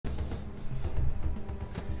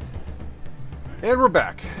And we're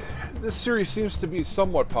back. This series seems to be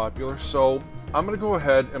somewhat popular, so I'm going to go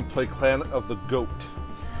ahead and play Clan of the Goat.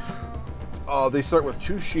 They start with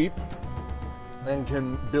 2 sheep and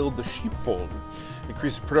can build the sheepfold.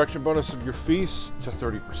 Increase the production bonus of your feast to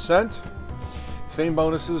 30%. Fame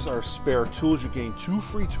bonuses are spare tools. You gain 2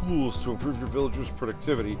 free tools to improve your villagers'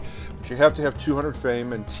 productivity, but you have to have 200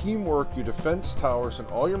 fame. And teamwork, your defense towers and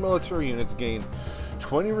all your military units gain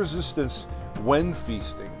 20 resistance when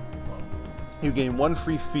feasting. You gain 1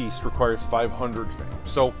 free feast, requires 500 fame.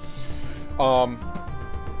 So,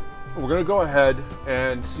 we're going to go ahead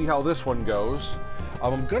and see how this one goes.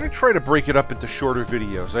 I'm going to try to break it up into shorter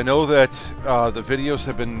videos. I know that the videos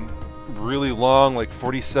have been really long, like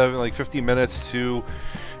 50 minutes to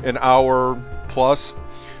an hour plus.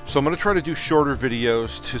 So I'm going to try to do shorter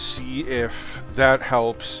videos to see if that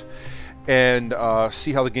helps and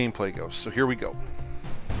see how the gameplay goes. So here we go.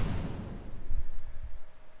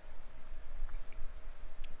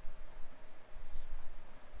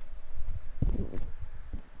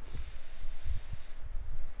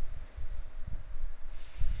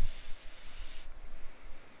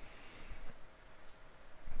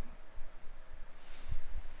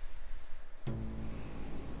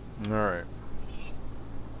 All right.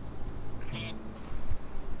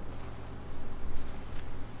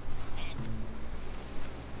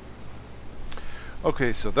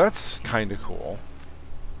 Okay, so that's kind of cool.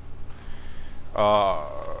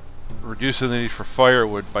 Reducing the need for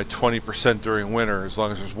firewood by 20% during winter as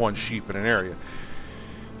long as there's 1 sheep in an area.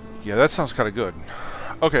 Yeah, that sounds kind of good.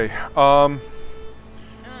 Okay,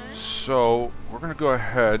 so we're going to go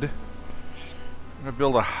ahead. I'm going to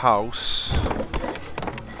build a house.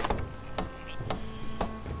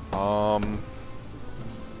 I'm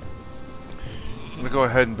going to go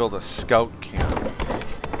ahead and build a scout camp.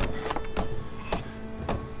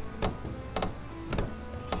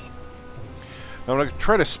 I'm going to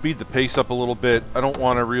try to speed the pace up a little bit. I don't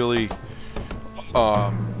want to really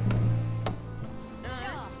now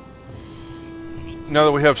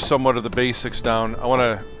that we have somewhat of the basics down, I want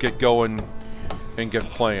to get going and get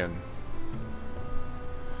playing.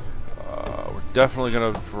 We're definitely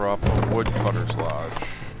going to drop a woodcutter's lodge.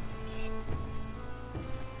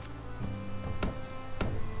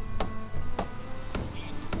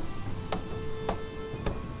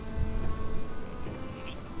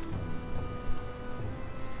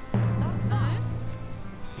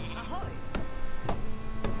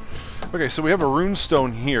 Okay, so we have a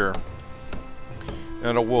runestone here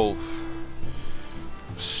and a wolf.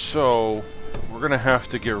 So we're gonna have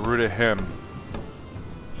to get rid of him.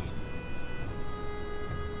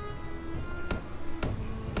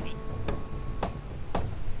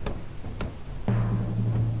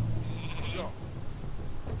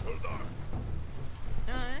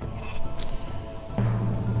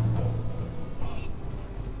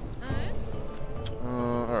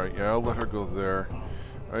 Alright, yeah, I'll let her go there.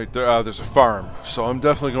 Alright, there's a farm, so I'm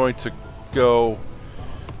definitely going to go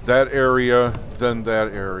that area, then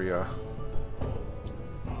that area.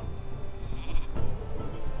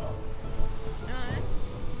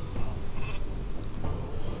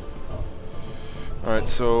 Alright,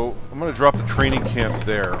 so I'm going to drop the training camp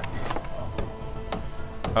there.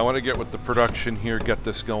 I want to get with the production here, get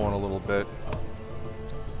this going a little bit.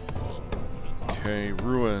 Okay,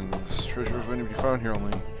 ruins. Treasures waiting to be found here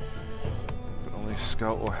only. Only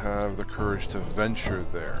Scout will have the courage to venture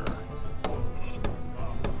there.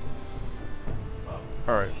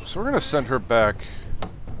 Alright, so we're going to send her back.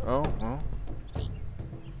 Oh, well.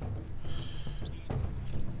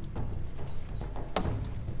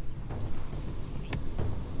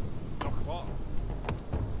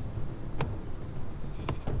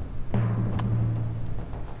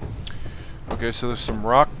 Okay, so there's some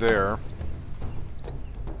rock there.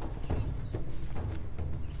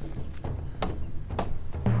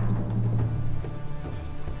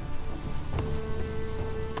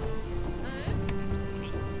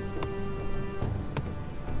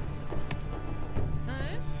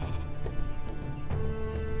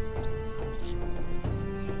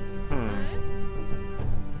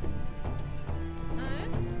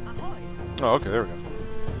 Oh, okay, there we go.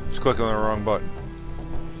 Just clicked on the wrong button.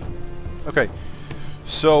 Okay,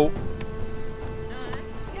 so...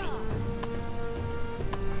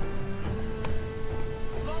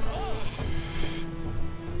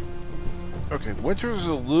 Okay, winter's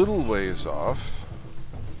a little ways off.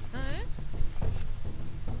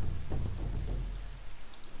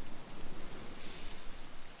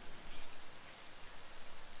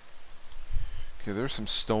 Okay, there's some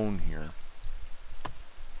stone here.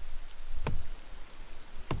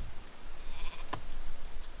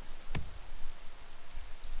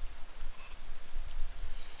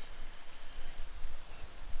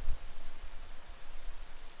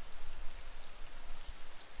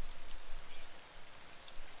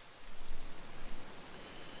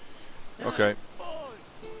 Okay.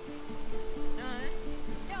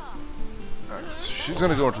 Alright, so she's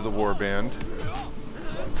gonna go into the war band.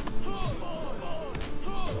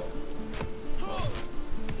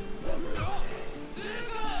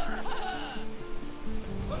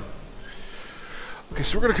 Okay,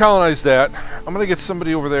 so we're gonna colonize that. I'm gonna get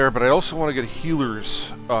somebody over there, but I also want to get a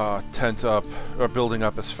healer's tent up, or building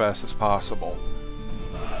up as fast as possible.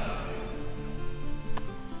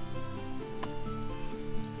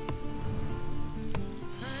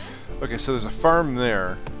 Okay, so there's a farm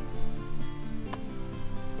there.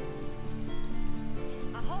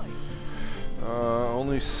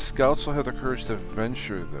 Only scouts will have the courage to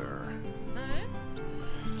venture there.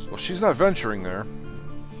 Well, she's not venturing there.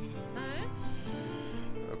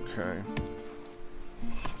 Okay.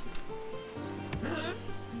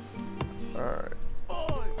 Alright.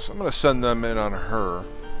 So I'm going to send them in on her.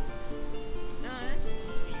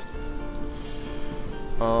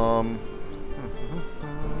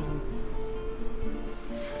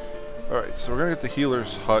 Alright, so we're going to get the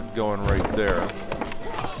healer's hut going right there.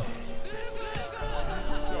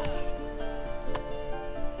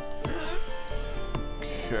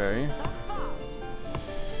 Okay.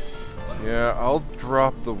 Yeah, I'll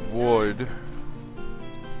drop the wood.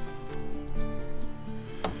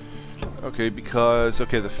 Okay, because...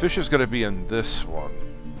 Okay, the fish is going to be in this one.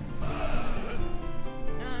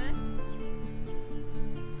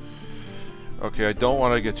 Okay, I don't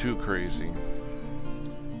want to get too crazy.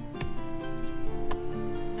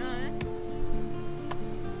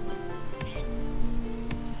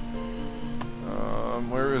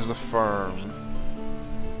 Where is the farm?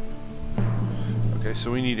 Okay,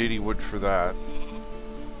 so we need 80 wood for that.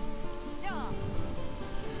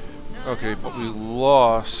 Okay, but we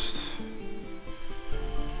lost...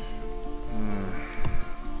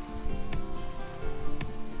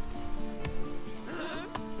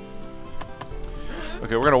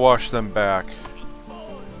 Okay, we're gonna wash them back.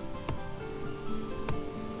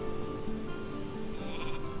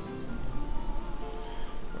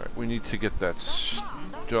 Alright, we need to get that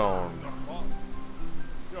stone.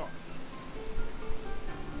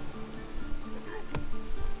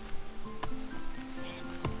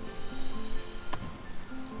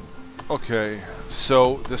 Okay,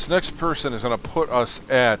 so this next person is going to put us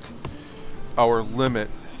at our limit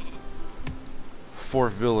for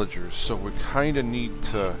villagers, so we kind of need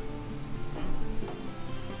to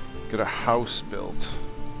get a house built,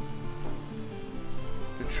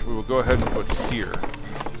 which we will go ahead and put here.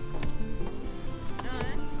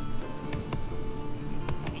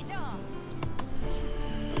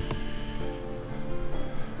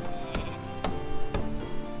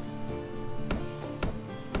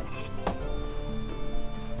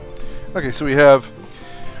 Okay, so we have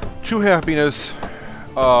 2 happiness,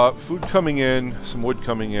 food coming in, some wood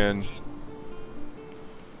coming in.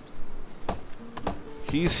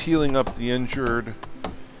 He's healing up the injured.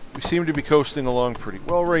 We seem to be coasting along pretty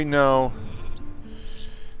well right now.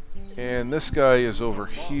 And this guy is over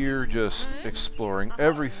here just exploring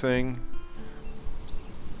everything.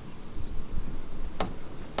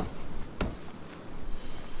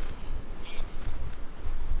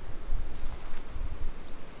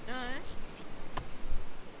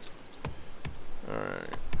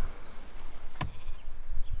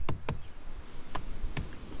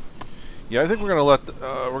 Yeah, I think we're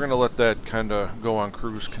gonna let that kind of go on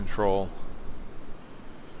cruise control.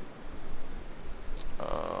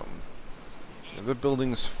 Yeah, the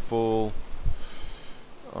building's full.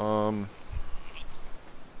 No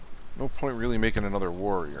point really making another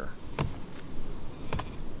warrior.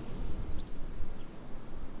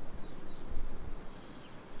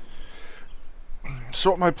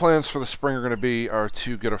 So what my plans for the spring are going to be are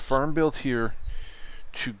to get a farm built here,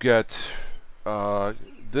 to get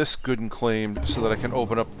this good and claimed so that I can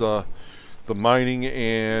open up the mining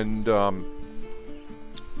and the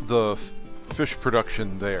fish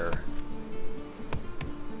production there.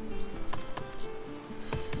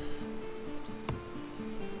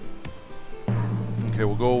 Okay,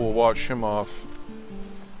 we'll wash him off.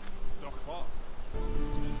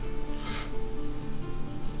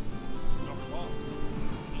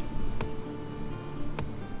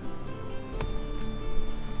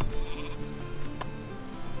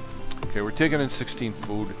 Okay, we're taking in 16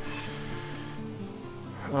 food.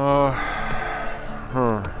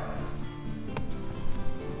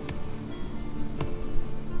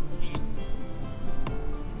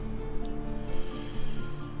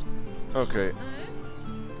 Okay.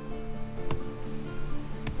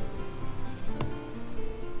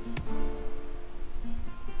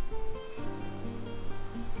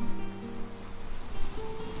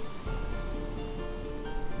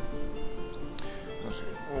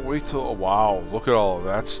 wait till... Oh, wow, look at all of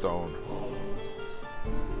that stone.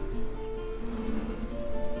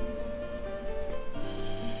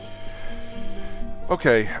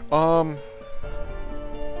 Okay, we're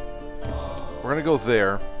gonna go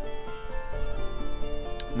there.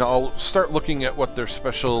 Now I'll start looking at what their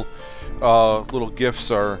special little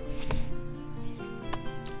gifts are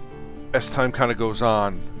as time kind of goes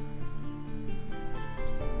on.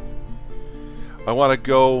 I want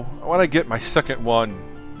to get my second one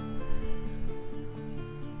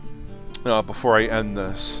before I end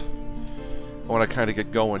this. I want to kind of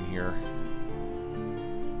get going here.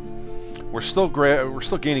 We're still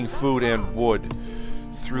gaining food and wood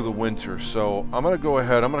through the winter, so I'm gonna go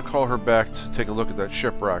ahead. I'm gonna call her back to take a look at that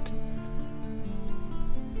shipwreck.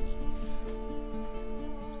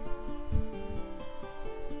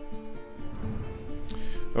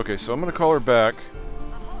 Okay, so I'm gonna call her back,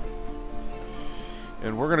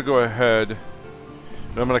 and we're gonna go ahead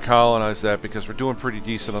and I'm gonna colonize that because we're doing pretty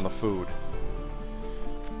decent on the food.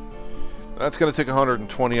 That's gonna take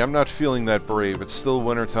 120. I'm not feeling that brave. It's still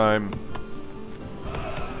wintertime.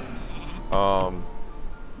 Not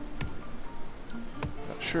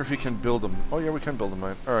sure if you can build them. Oh yeah, we can build them.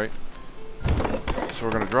 Alright. So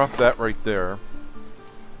we're going to drop that right there.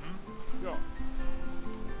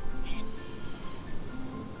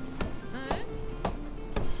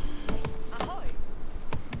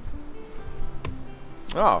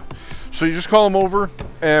 Ah, so you just call them over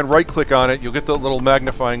and right click on it. You'll get the little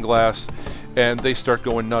magnifying glass and they start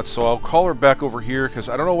going nuts. So I'll call her back over here because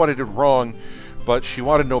I don't know what I did wrong, but she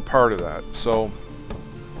wanted no part of that. So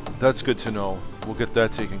that's good to know. We'll get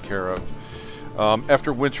that taken care of.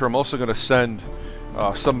 After winter, I'm also going to send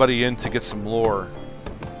somebody in to get some lore.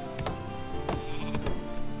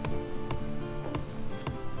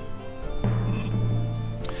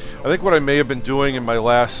 I think what I may have been doing in my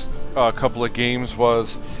last couple of games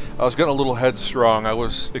was I was getting a little headstrong. I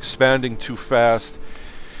was expanding too fast.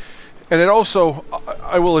 And it also,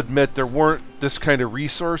 I will admit, there weren't this kind of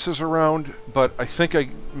resources around, but I think I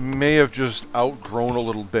may have just outgrown a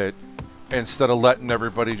little bit instead of letting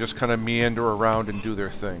everybody just kind of meander around and do their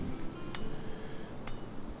thing.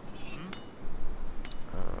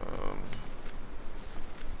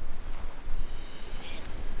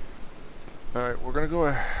 Alright, we're going to go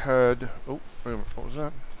ahead... Oh, wait a minute, what was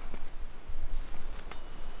that?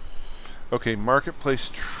 Okay, Marketplace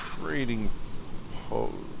Trading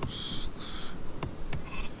Post.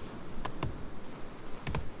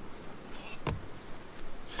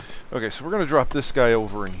 Okay, so we're going to drop this guy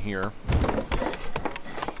over in here.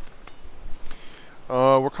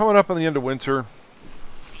 We're coming up on the end of winter,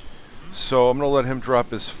 so I'm going to let him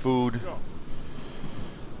drop his food.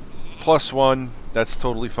 +1, that's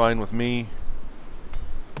totally fine with me.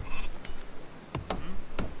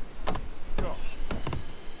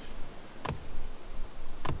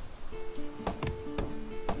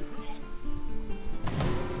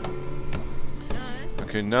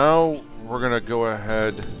 Okay, now we're going to go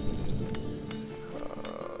ahead...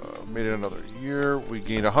 made it another year. We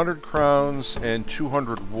gained 100 crowns and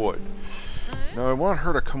 200 wood. Now I want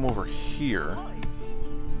her to come over here.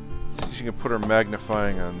 See if she can put her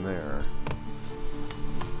magnifying on there.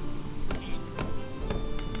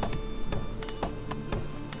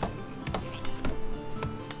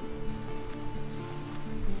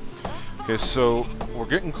 Okay, so we're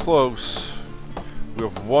getting close. We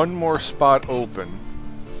have one more spot open.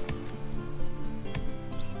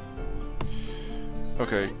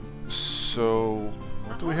 Okay. So,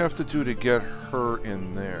 what do we have to do to get her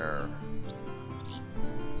in there?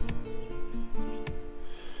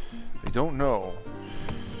 I don't know.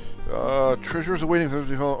 Treasures awaiting.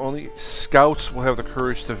 Only scouts will have the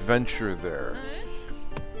courage to venture there.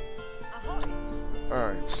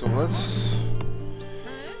 Alright, so let's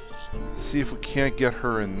see if we can't get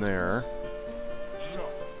her in there.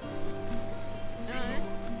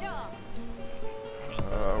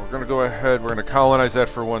 We're going to go ahead, we're going to colonize that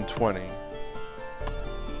for 120.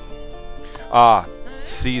 Ah,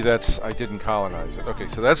 see, I didn't colonize it. Okay,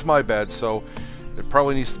 so that's my bad, so it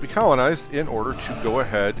probably needs to be colonized in order to go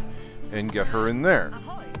ahead and get her in there.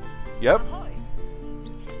 Yep.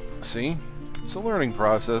 See? It's a learning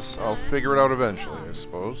process. I'll figure it out eventually, I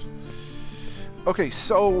suppose. Okay,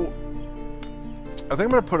 so I think I'm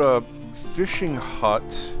going to put a fishing hut...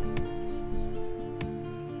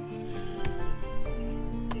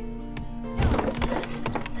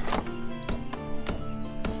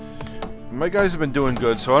 My guys have been doing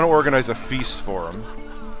good, so I don't organize a feast for them.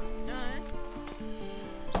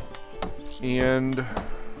 And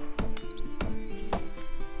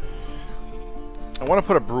I want to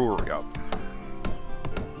put a brewery up.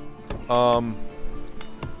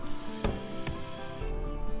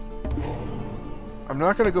 I'm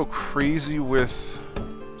not going to go crazy with...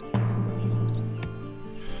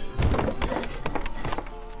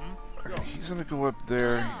 Okay, he's going to go up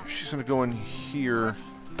there. She's going to go in here.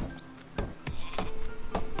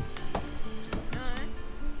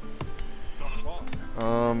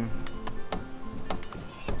 I'll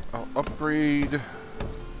upgrade...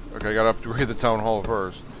 Okay, I gotta upgrade the town hall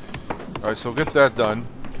first. Alright, so get that done.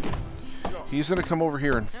 He's gonna come over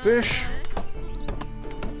here and fish.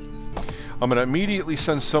 I'm gonna immediately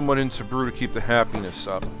send someone into brew to keep the happiness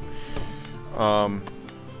up. And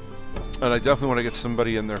I definitely want to get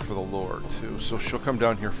somebody in there for the lore, too. So she'll come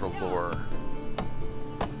down here for lore.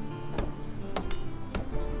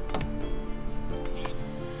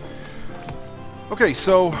 Okay,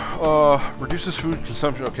 so, reduces food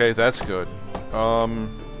consumption. Okay, that's good.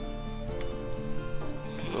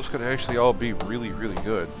 Those could actually all be really, really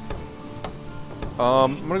good.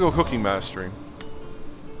 I'm gonna go cooking mastering.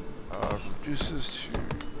 Reduces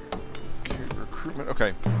to recruitment.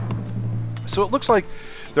 Okay. So it looks like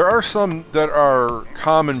there are some that are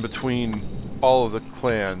common between all of the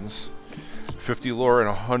clans. 50 lore and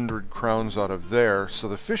 100 crowns out of there. So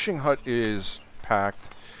the fishing hut is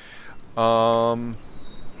packed. So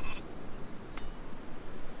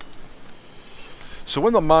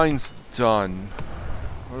when the mine's done,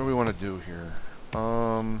 what do we want to do here?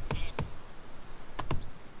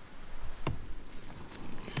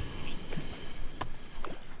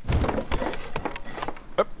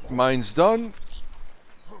 Mine's done.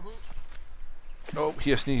 Oh,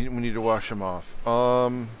 yes, we need to wash him off.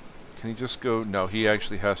 Can he just go? No, he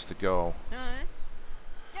actually has to go.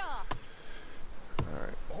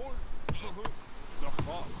 Alright.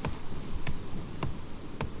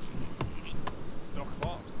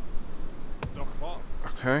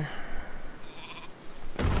 Okay.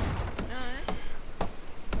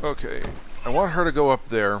 Okay. I want her to go up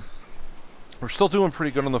there. We're still doing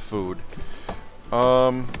pretty good on the food.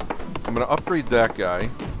 I'm gonna upgrade that guy.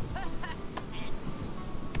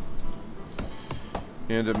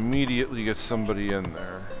 And immediately get somebody in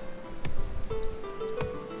there.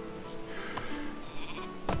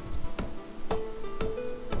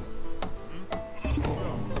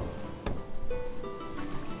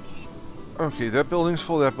 Okay, that building's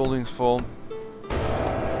full, that building's full.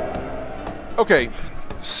 Okay,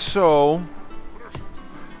 so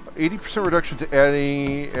 80% reduction to add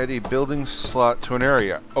a building slot to an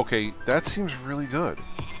area. Okay, that seems really good.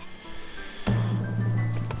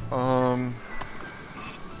 Okay,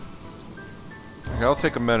 I'll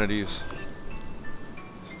take amenities.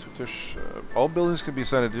 All buildings can be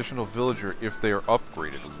assigned an additional villager if they are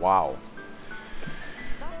upgraded. Wow.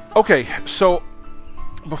 Okay, so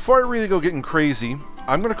before I really go getting crazy,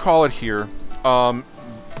 I'm going to call it here.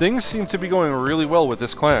 Things seem to be going really well with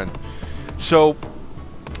this clan. So,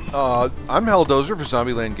 I'm Helldozer for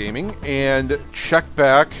Zombieland Gaming, and check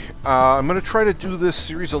back. I'm going to try to do this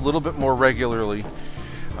series a little bit more regularly.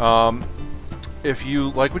 If you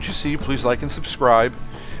like what you see, please like and subscribe.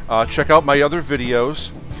 Check out my other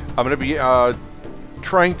videos. I'm going to be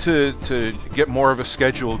trying to get more of a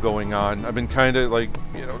schedule going on. I've been kind of like,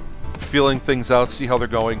 you know, feeling things out, see how they're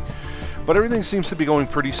going. But everything seems to be going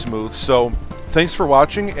pretty smooth. So, thanks for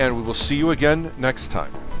watching, and we will see you again next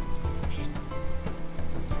time.